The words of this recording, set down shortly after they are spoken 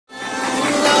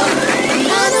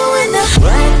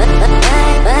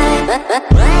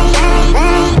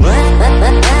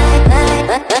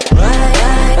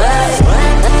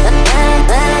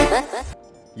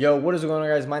Yo, what is going on,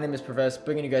 guys? My name is Profess,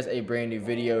 bringing you guys a brand new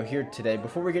video here today.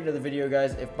 Before we get into the video,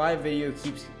 guys, if my video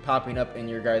keeps popping up in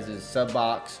your guys' sub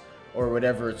box or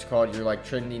whatever it's called, your like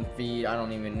trending feed, I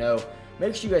don't even know,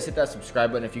 make sure you guys hit that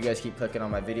subscribe button if you guys keep clicking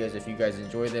on my videos, if you guys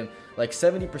enjoy them. Like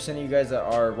 70% of you guys that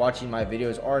are watching my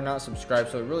videos are not subscribed,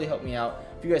 so it really helped me out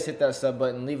if you guys hit that sub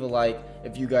button, leave a like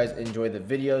if you guys enjoy the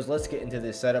videos. Let's get into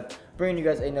this setup, bringing you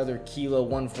guys another Kilo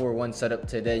 141 setup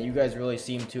today. You guys really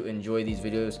seem to enjoy these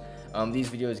videos. These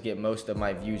videos get most of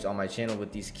my views on my channel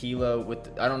with these Kilo.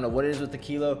 I don't know what it is with the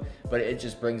Kilo, but it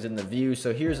just brings in the views.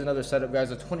 So here's another setup, guys,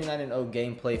 a 29-0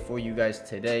 gameplay for you guys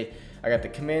today. I got the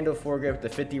Commando foregrip, the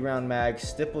 50-round mag,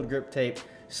 stippled grip tape,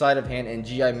 sleight of hand, and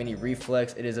GI mini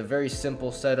reflex. It is a very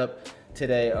simple setup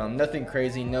today. Nothing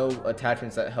crazy, no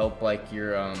attachments that help like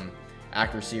your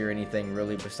accuracy or anything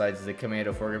really besides the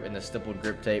Commando foregrip and the stippled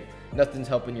grip tape. Nothing's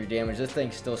helping your damage. This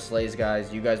thing still slays,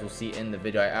 guys. You guys will see in the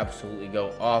video I absolutely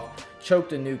go off.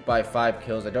 Choked a nuke by 5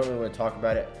 kills. I don't really want to talk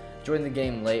about it. Joined the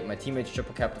game late. My teammates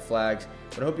triple capped the flags.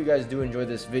 But I hope you guys do enjoy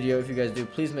this video. If you guys do,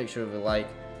 please make sure to like.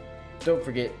 Don't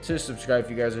forget to subscribe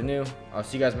if you guys are new. I'll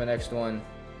see you guys in my next one.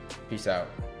 Peace out.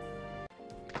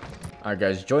 Alright,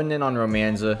 guys, joining in on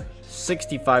Romanza.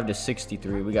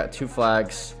 65-63. We got 2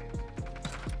 flags.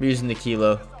 I'm using the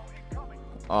Kilo.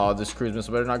 Oh, this cruise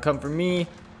missile better not come for me.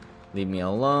 Leave me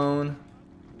alone.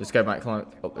 This guy might come.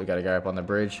 Oh, we got a guy up on the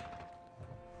bridge.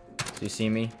 Does he see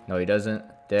me? No, he doesn't.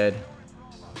 Dead.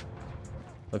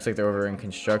 Looks like they're over in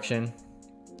construction.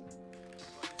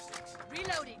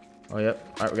 Reloading. Oh, yep.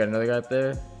 Alright, we got another guy up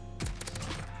there.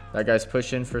 That guy's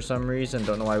pushing for some reason.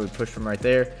 Don't know why we pushed from right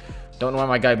there. Don't know why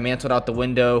my guy mantled out the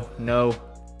window. No.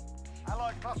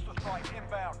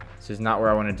 This is not where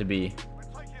I wanted to be.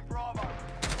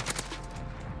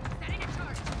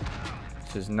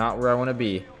 This is not where I want to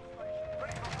be.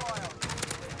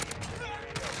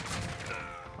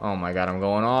 Oh my god, I'm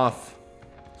going off.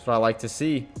 That's what I like to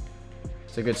see.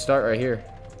 It's a good start right here.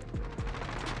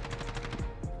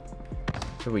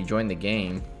 So we joined the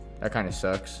game. That kind of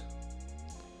sucks.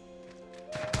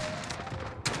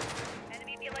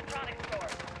 Enemy at the electronics store.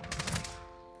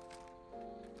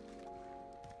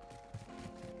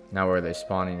 Now where are they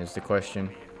spawning is the question.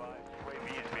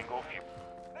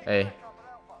 Hey.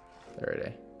 There it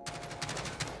is.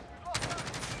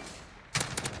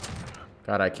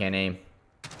 God, I can't aim.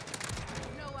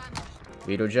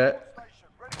 Beetle jet.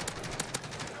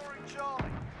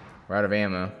 We're out of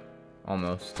ammo.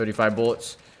 Almost. 35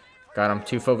 bullets. God, I'm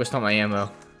too focused on my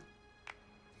ammo.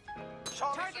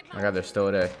 Oh my god, there's still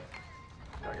a day.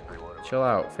 Chill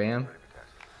out, fam.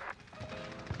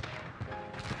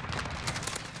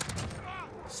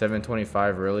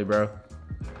 725, really, bro?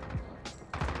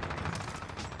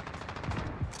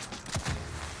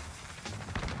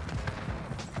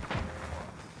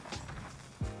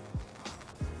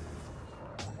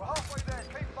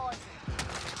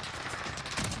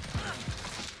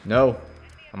 No,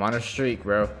 I'm on a streak,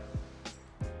 bro.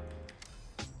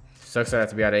 Sucks that I have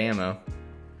to be out of ammo.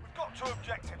 We've got 2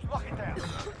 objectives. Lock it down.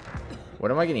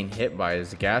 What am I getting hit by? Does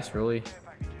the gas really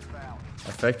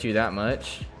affect you that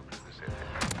much?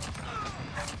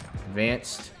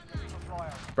 Advanced.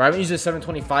 Bro, I haven't used this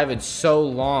 725 in so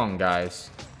long, guys.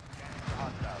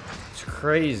 It's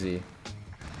crazy.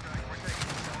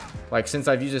 Like, since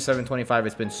I've used this 725,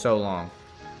 it's been so long.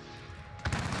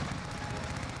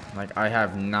 Like, I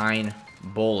have 9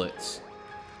 bullets.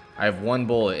 I have 1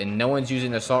 bullet, and no one's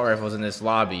using assault rifles in this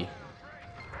lobby.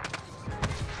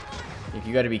 Like,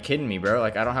 you gotta be kidding me, bro.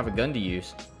 Like, I don't have a gun to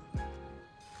use.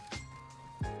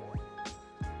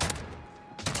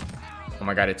 Oh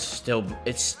my god, it's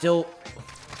still...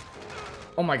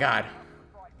 Oh my god.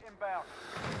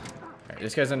 Right,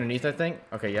 this guy's underneath, I think.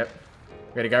 Okay, yep.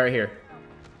 We got a guy right here.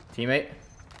 Teammate.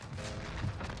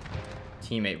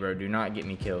 Teammate, bro. Do not get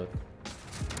me killed.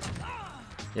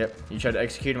 Yep, you tried to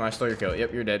execute him, I stole your kill.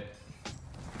 Yep, you're dead.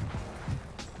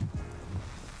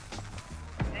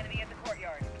 Enemy at the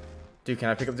courtyard. Dude, can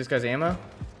I pick up this guy's ammo?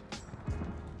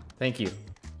 Thank you.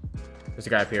 There's a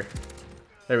guy up here.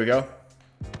 There we go.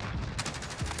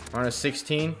 We're on a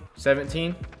 16,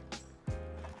 17.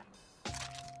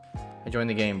 I joined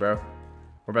the game, bro.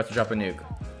 We're about to drop a nuke.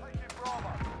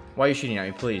 Why are you shooting at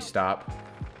me? Please stop.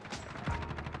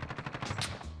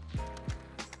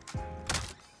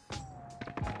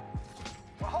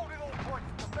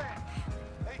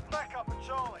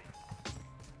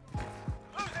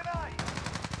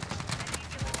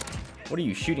 What are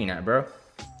you shooting at, bro?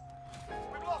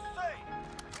 We've lost C.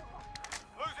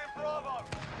 Losing Bravo.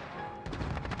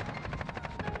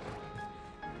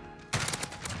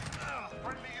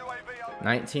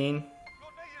 19.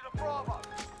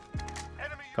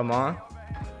 Come on.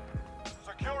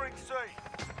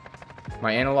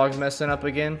 My analog's messing up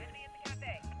again. Enemy at the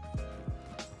cafe.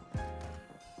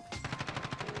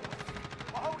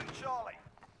 We're holding Charlie.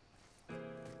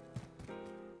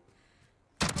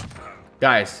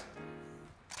 Guys.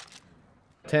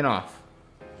 10 off.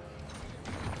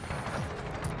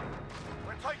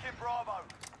 We're taking Bravo.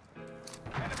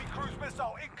 Enemy cruise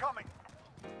missile incoming.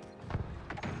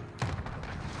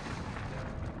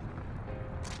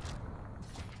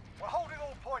 We're holding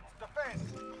all points. Defend.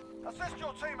 Assist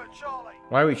your team at Charlie.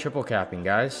 Why are we triple capping,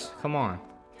 guys? Come on.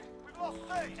 We've lost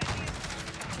C.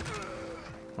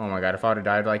 Oh my god, if I would have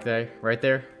died like that, right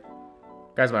there.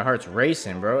 Guys, my heart's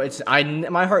racing, bro.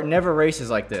 My heart never races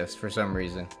like this for some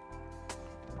reason.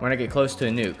 When I get close to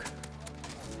a nuke.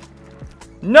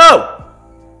 No!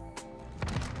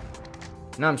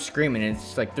 Now I'm screaming, and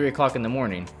it's like 3 o'clock in the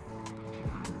morning.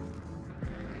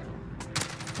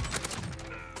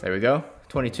 There we go.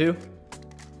 22.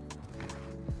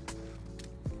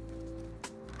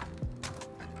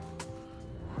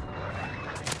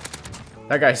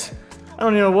 That guy's... I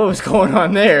don't even know what was going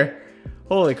on there.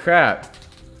 Holy crap.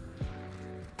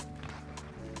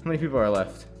 How many people are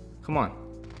left? Come on.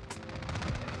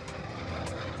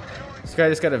 This guy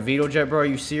just got a Vito jet, bro. Are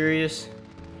you serious?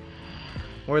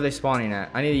 Where are they spawning at?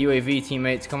 I need a UAV,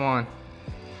 teammates. Come on.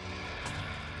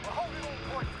 We're holding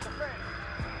all points. Defend.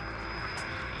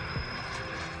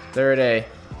 Third A.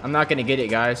 I'm not gonna get it,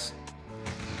 guys.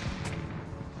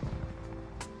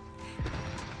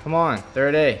 Come on.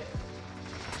 Third A.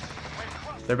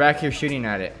 They're back here shooting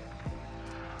at it.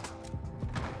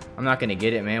 I'm not gonna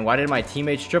get it, man. Why did my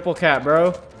teammates triple cap,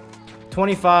 bro?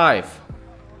 25.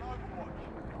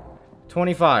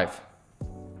 25.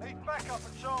 Need backup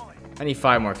at Charlie. I need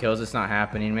 5 more kills. It's not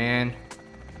happening, man.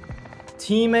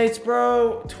 Teammates,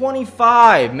 bro.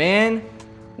 25, man.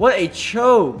 What a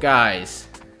choke, guys.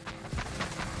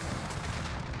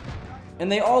 And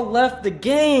they all left the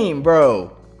game,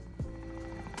 bro.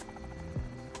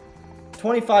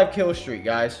 25 kill streak,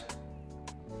 guys.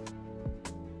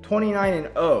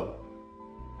 29-0.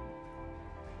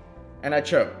 And I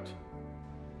choked.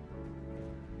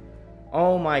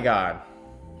 Oh my god.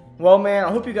 Well, man, I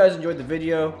hope you guys enjoyed the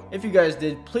video. If you guys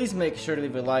did, please make sure to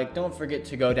leave a like. Don't forget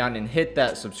to go down and hit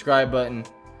that subscribe button.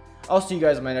 I'll see you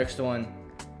guys in my next one.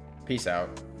 Peace out.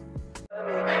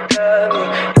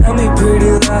 Tell me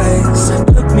pretty lies,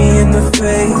 look me in the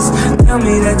face. Tell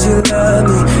me that you love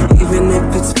me, even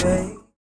if it's fake.